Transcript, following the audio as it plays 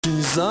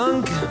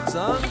Zang.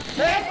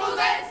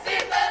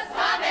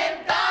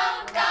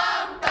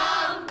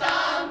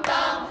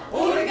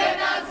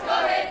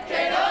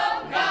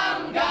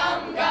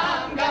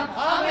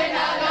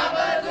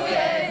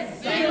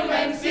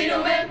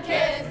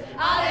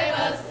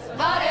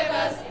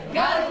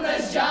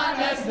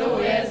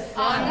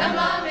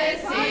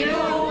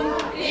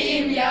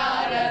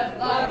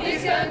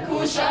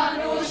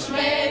 Kușanuș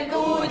me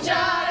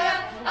cuceară,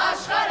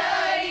 așcară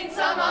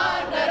ința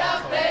mar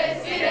dărahte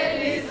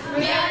sirelis,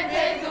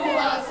 miante tu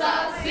asa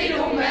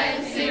silumen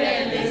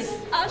sirelis.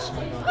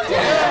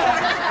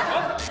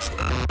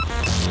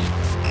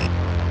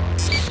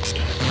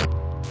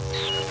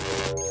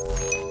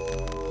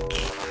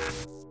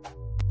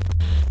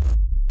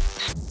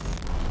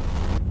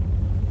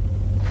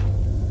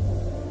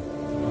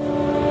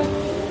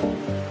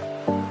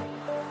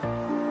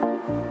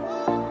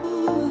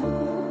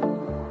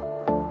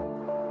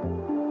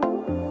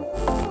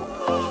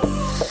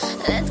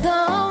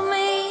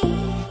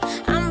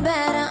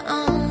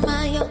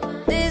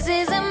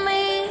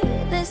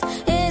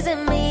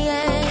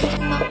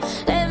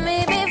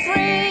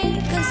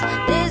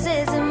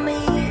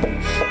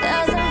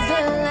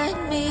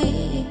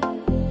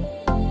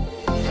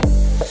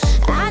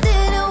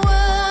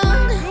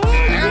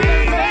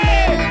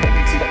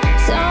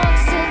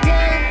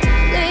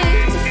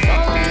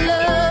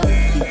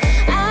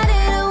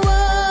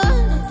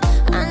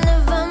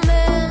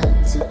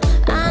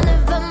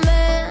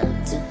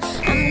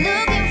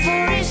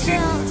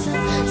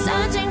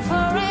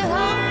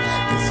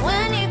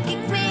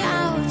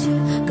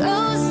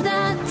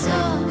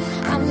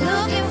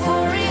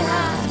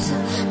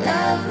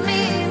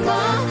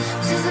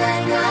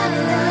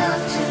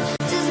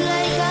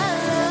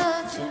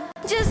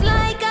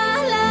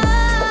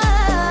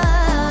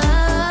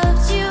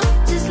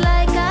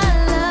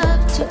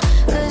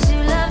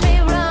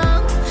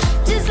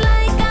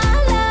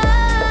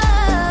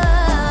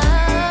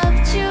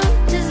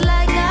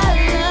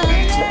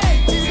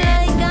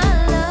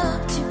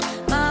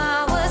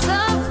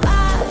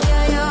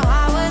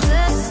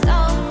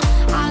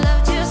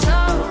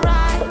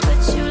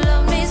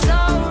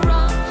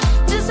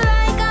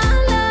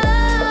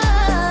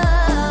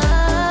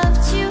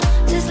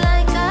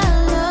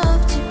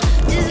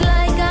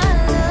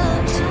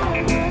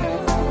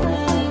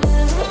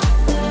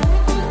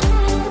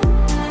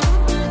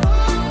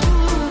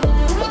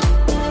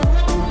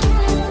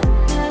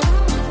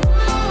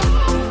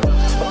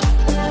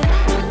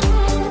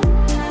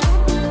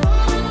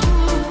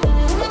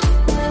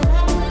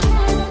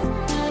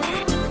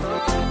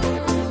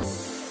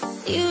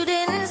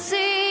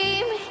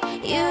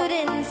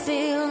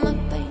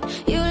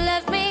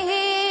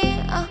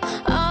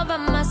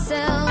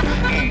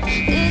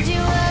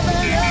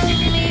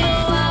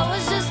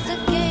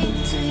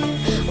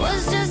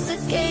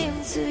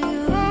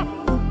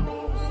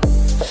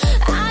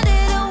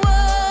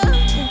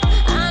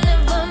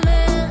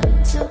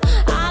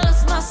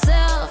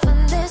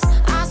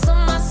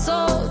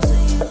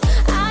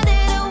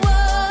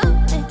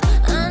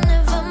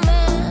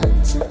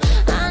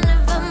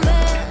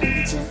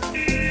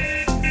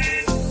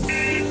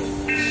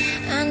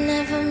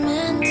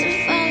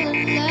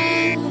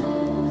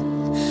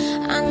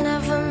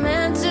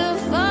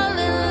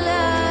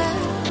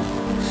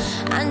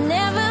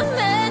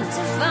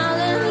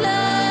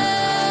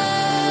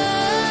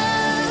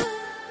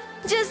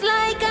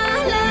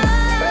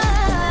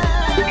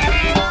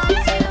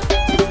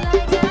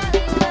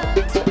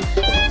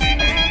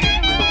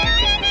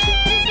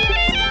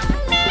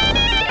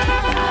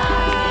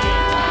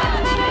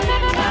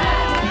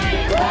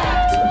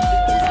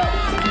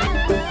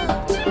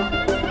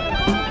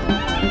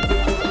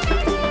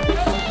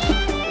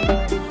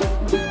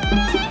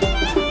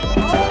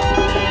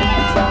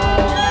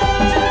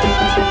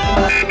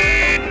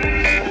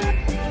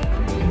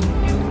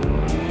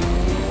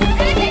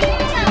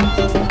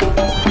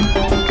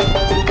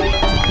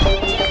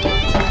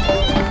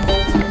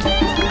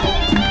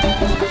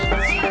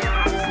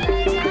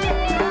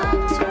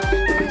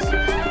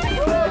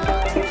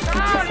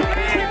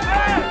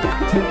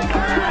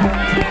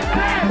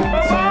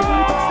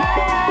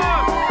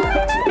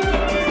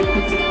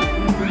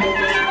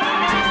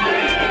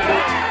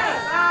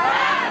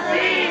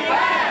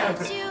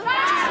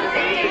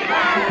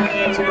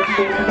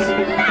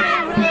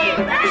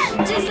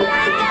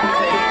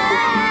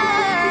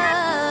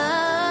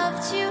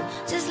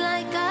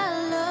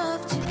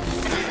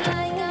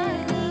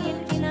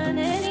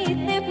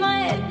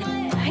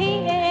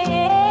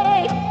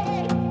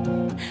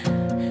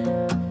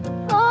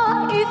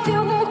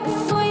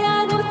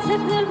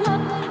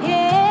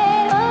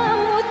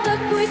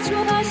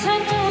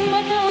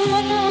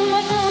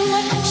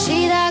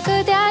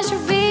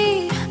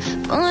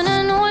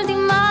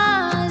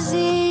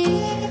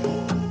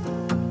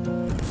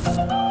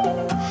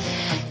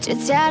 Ce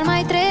ți-ar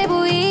mai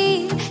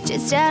trebui, ce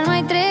ți-ar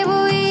mai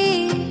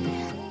trebui?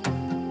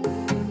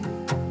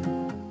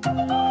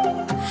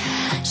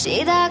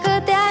 Și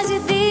dacă te-ai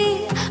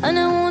zidi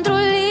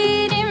înăuntrul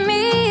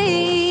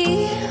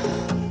inimii,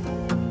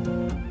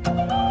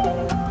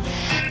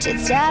 Ce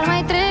ți-ar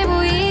mai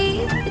trebui?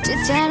 Ce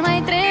ți-ar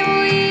mai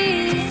trebui?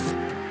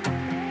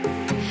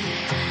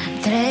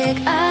 Trec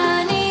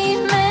anii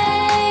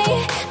mei,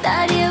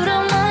 dar eu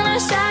rămân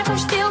așa cum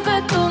știu că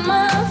tu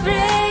mă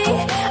vrei.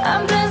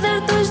 Am plâns, dar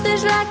tu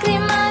ștergi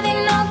lacrima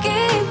din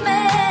ochii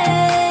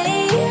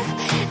mei.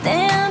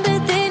 Te-am pe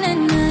tine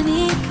în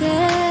anii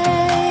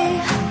grei.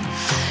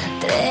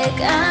 Trec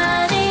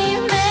anii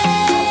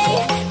mei,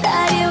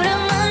 dar eu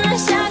rămân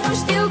așa cum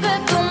știu că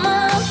tu mă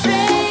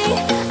vrei.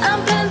 Am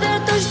plâns, dar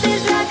tu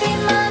ștergi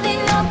lacrima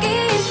din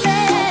ochii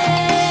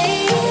mei.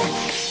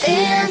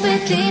 Te-am pe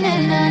tine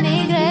în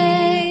anii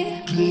grei.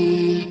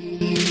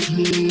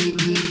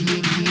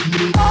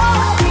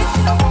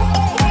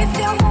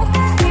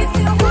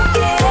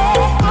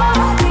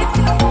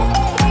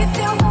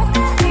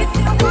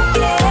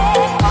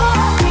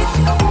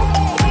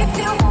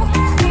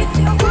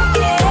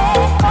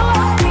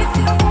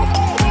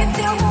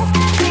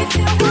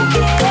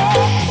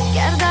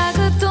 Chiar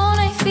dacă tu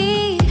n-ai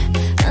fi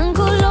în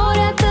culori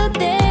atât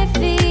de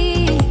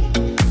vii,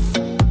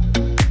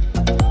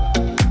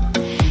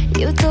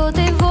 eu tot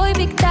te voi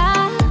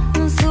picta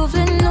în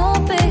suflet,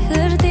 nu pe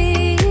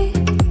hârtii.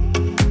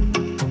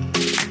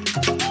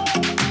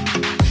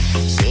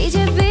 Și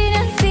ce bine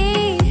ar fi,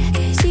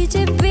 și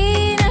ce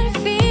bine ar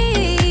fi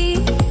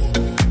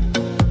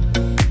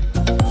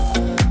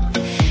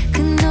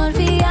când or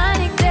fi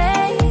anii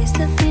grei,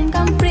 să fim ca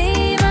în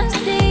prima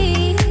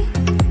zi.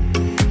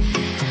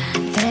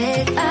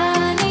 Trec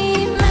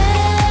anii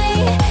mei,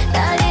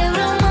 dar eu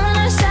rămân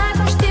așa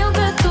cum știu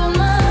că tu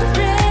mă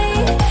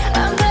vrei.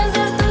 Am plâns,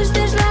 dar tu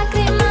ștergi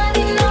lacrima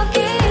din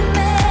ochii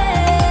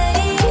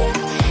mei.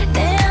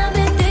 Te-am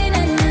pe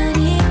tine în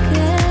anii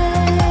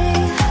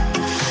grei.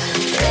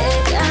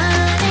 Trec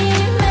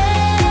anii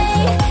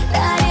mei,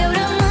 dar eu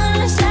rămân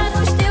așa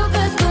cum știu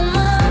că tu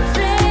mă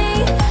vrei.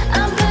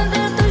 Am plâns,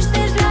 dar tu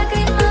ștergi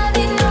lacrima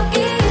din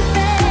ochii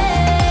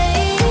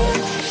mei.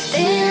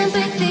 Te-am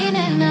pe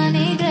tine în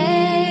anii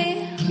grei.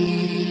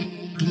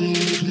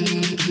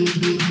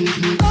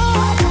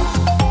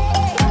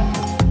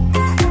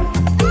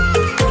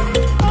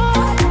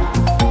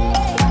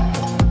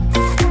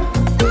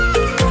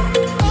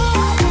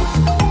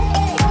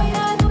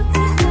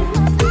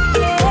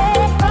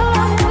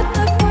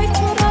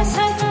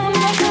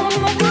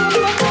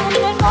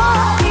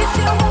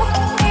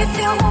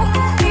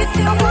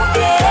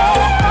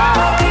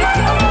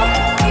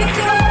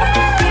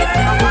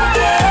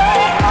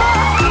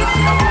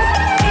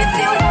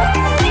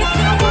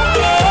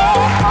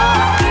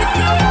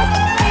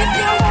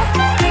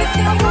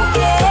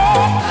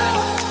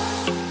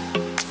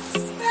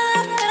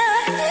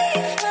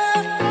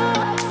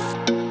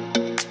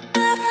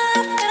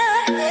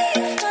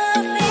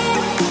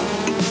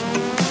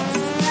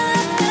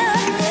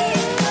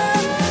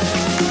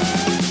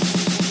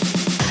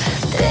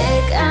 Trec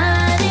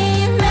anii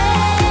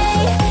mei,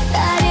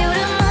 dar eu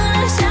rămân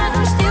așa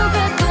cum știu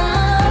că tu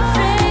mă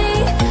vrei.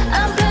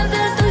 Am plâns,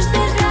 dar tu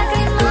ștergi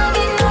lacrima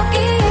din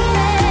ochii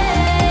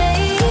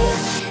mei.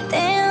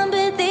 Te-am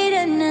pe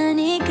tine în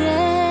anii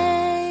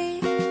grei.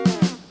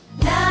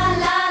 La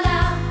la la,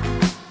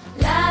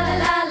 la la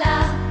la la,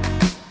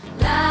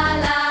 la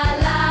la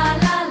la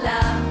la la,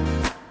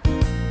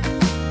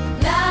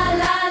 la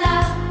la la,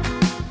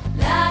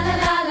 la la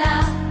la la,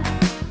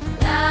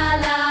 la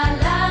la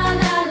la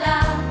la la,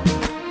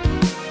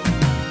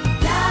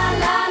 la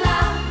la la,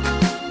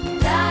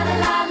 la la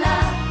la la,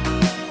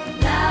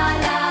 la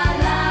la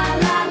la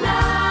la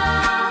la,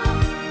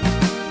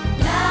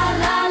 la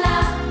la la,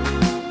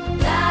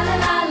 la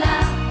la la la,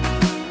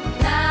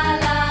 la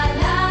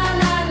la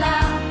la la.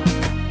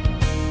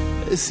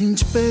 Ես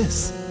ինչպես,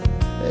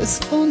 ես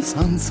ոնց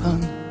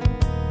անցան,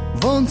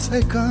 ոնց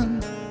եկան,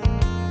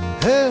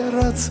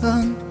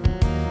 հեռացան,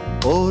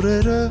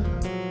 օրերը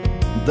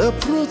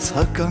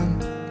դպրոցական,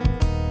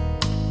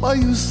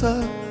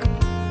 պայուսակ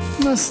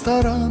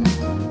նստարան,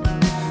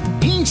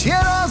 ինչ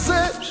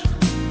երազեր,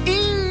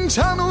 ինչ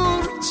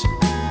անուրջ,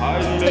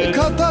 թե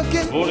կատակ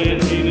է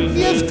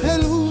և թե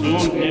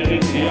լուրջ,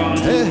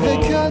 թե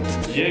հեքիաթ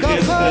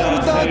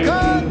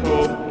կախարդական,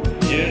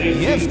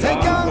 և թե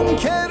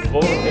կանքեր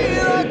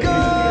իրական,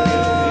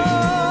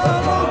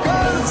 ու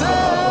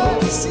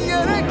կարծես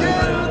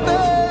երեքեր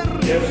դեր,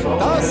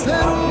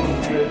 դասերում,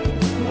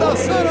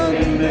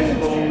 դասարաններ,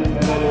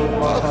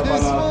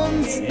 ախես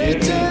ոնց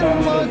էջեր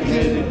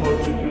մակեր,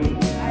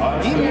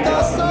 իմ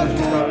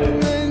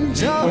դասատուն են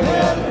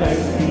ջահեր,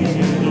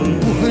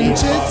 ու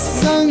հնչեց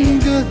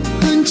զանգը,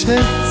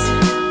 հնչեց,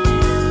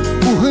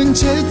 ու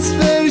հնչեց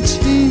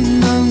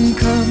վերջին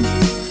անգամ,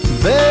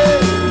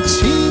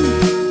 վերջին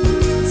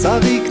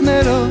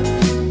ծաղիկներով,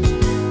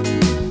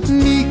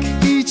 մի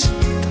քիչ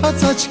թաց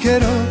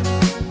աչքերով,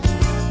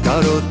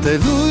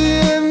 կարոտելու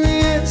եմ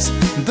ես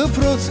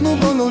դպրոցն ու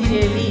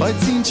բոլորին,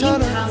 բայց ինչ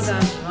արած,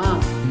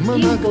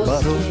 մնաք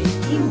բարով։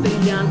 Իմ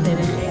բրիլյանտ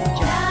երեխեք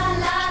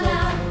ջան,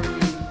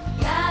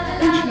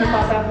 ինչ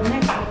նպատակ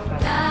ունեք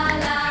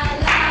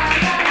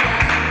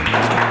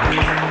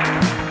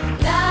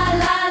La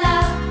la la la,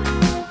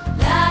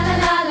 la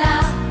la la la,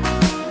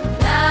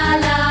 la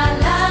la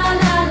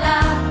la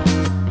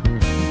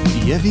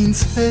Եվ ինձ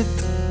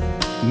հետ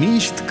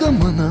միշտ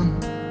կմնան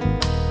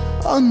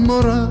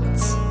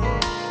անմոռաց,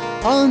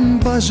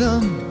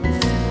 անբաժան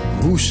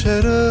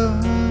հուշերը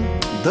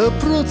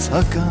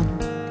դպրոցական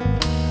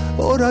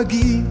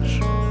օրագիր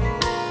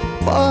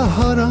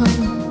պահարան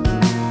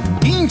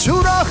ինչ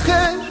ուրախ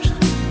էր,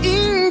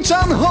 ինչ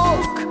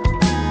անհոգ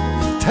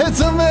թե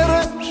ձմեռ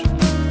էր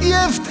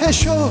և թե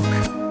շոգ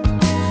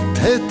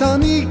թե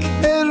տանիք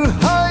էր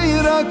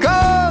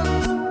հայրական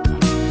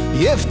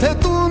և թե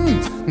տուն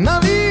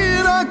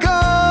նավիրական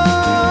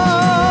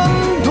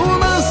դու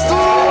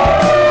նստում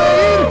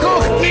էիր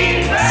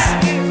կողքից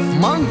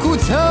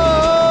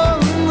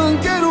մանկության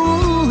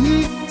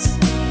ընկերուհից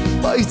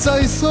բայց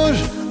այսօր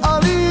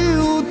արի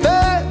ու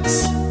տես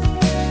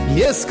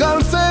ես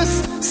կարծես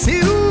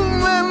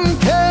սիրում եմ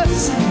քեզ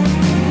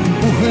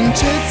ու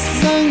հնչեց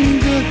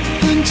զանգը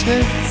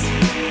հնչեց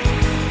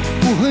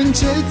ու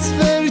հնչեց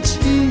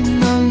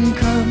վերջին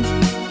անգամ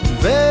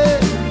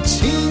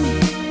վերջին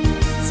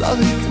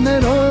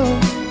ծաղիկներով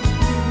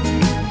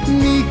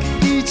մի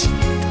քիչ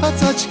թաց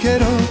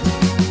աչքերով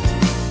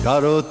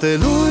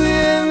կարոտելու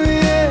եմ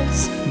ես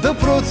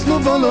դպրոցն ու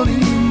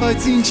բոլորին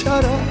բայց ինչ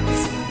արած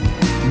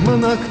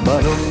մնաք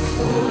բարով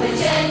ու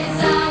հնչեց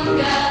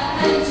զանգը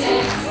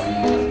հնչեց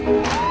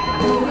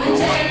ու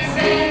հնչեց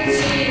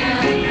վերջին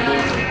անգամ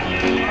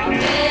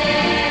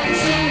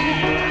վերջին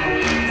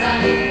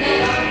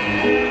ծաղիկներով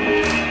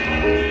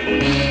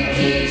մի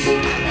քիչ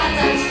թաց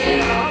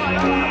աչքերով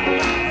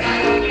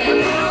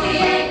կարոտելու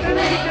ենք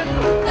մենք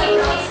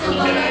դպրոցն ու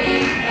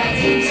բոլորին բայց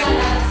ինչ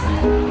արած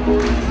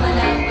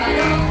մնաք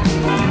բարով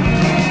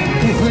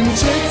ու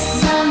հնչեց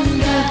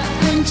զանգը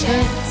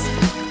հնչեց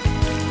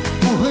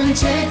ու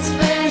հնչեց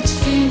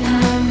վերջին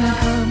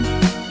անգամ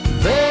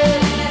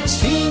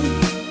վերջին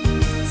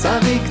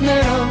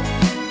ծաղիկներով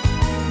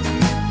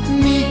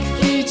մի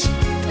քիչ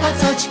թաց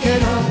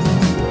աչքերով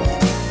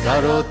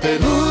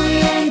կարոտելու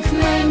ենք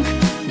մենք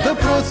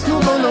դպրոցն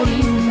ու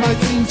բոլորին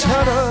բայց ինչ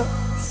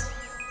արած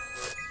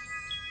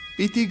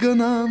պիտի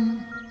գնամ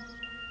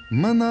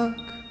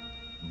մնաք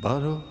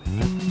բարով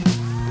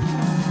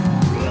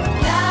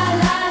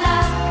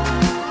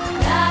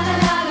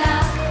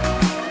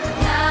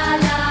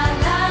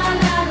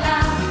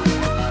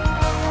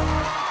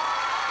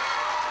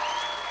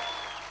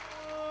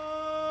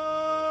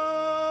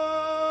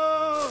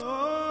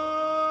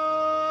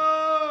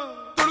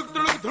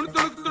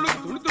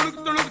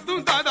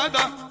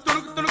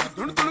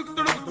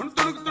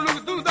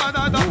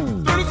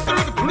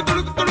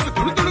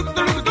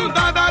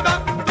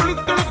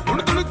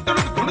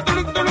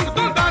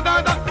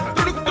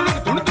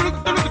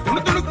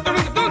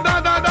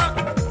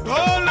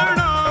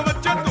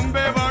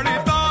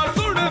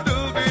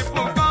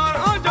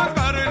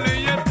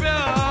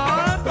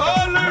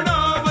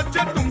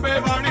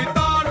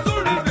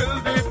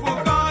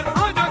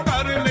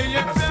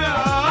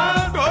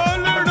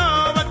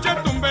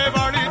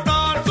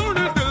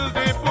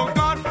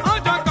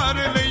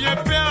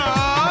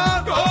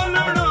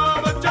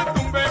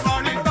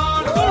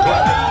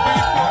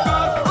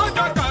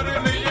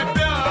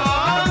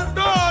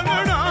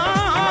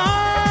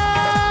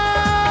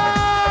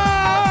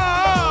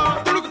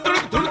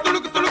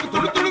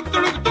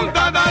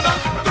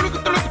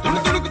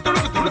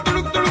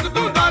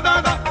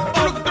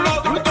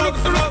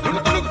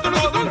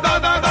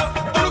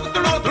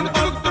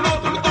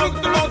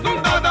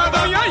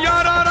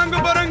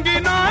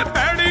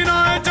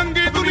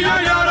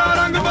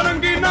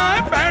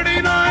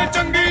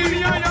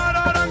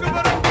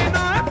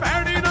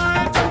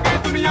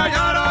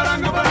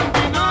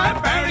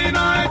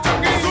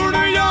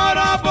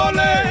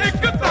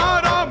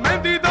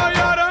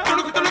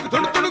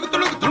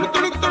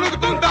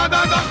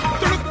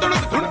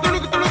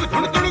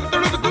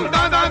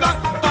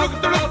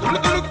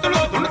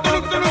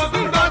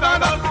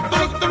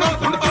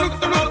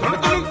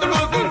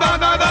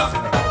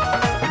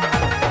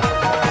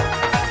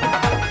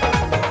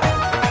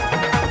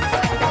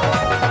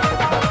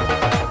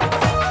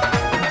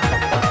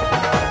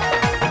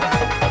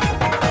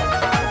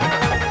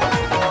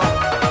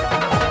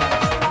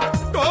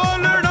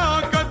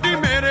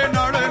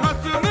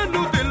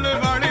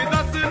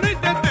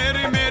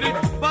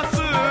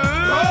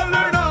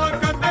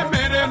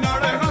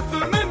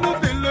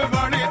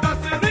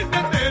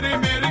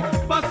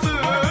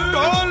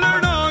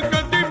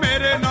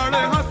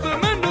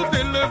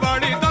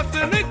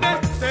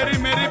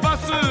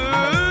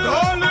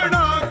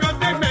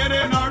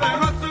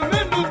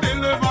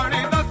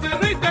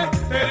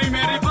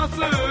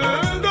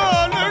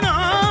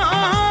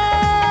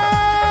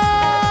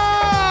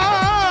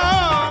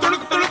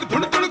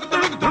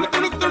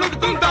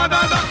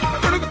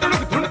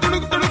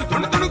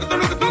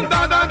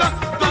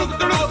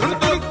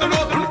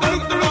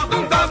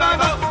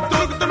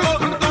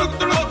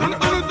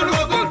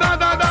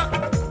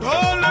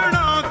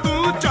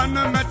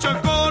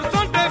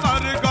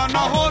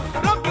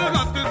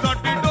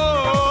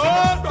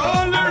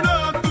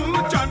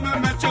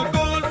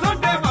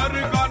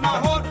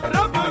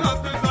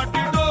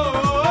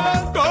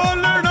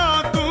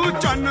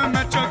ਚੰਨ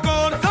ਮੈਂ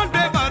ਚਕੋਰ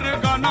ਸਾਡੇ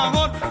ਵਰਗਾ ਨਾ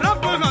ਹੋਰ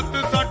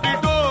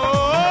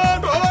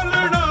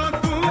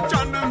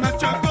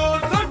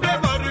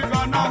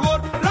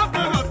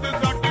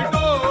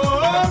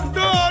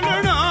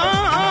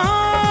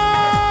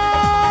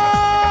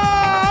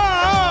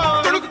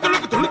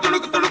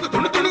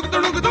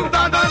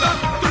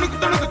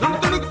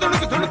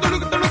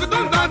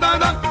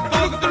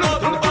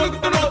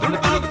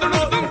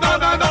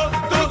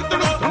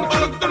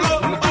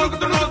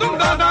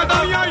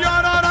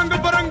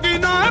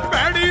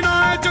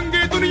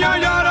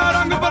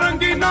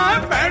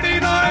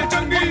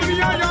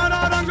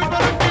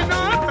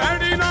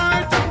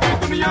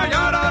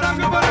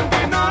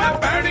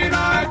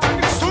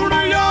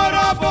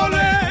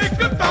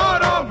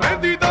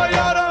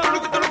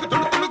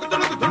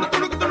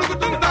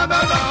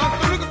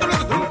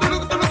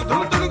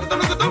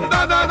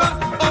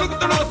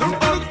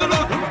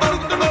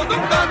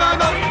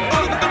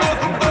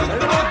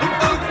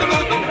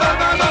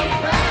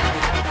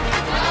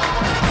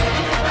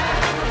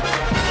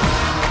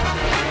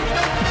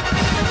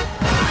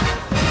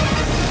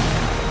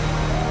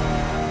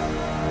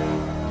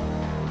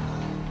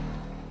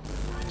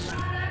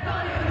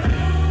Կորի